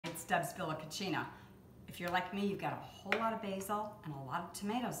Deb's Cucina. If you're like me, you've got a whole lot of basil and a lot of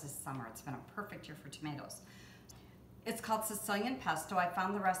tomatoes this summer. It's been a perfect year for tomatoes. It's called Sicilian Pesto. I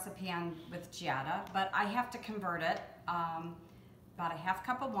found the recipe with Giada, but I have to convert it. About a half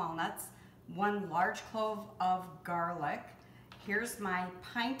cup of walnuts, 1 large clove of garlic. Here's my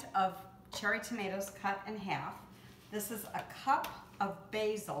pint of cherry tomatoes cut in half. This is a cup of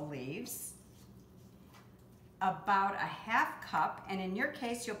basil leaves, about a half cup, and in your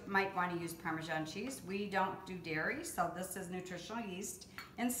case you might want to use Parmesan cheese. We don't do dairy, so this is nutritional yeast.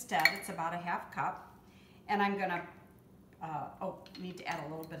 Instead, it's about a half cup. And I'm gonna, need to add a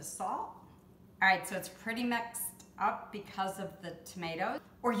little bit of salt. All right, so it's pretty mixed up because of the tomatoes.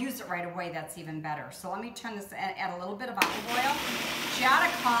 Or use it right away, that's even better. So let me turn this, add a little bit of olive oil.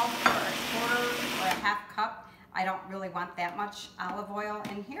 Giada called for a quarter or a half cup. I don't really want that much olive oil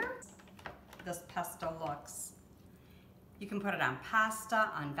in here. This pesto looks. You can put it on pasta,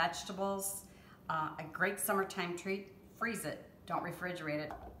 on vegetables. A great summertime treat. Freeze it, don't refrigerate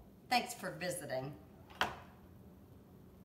it. Thanks for visiting.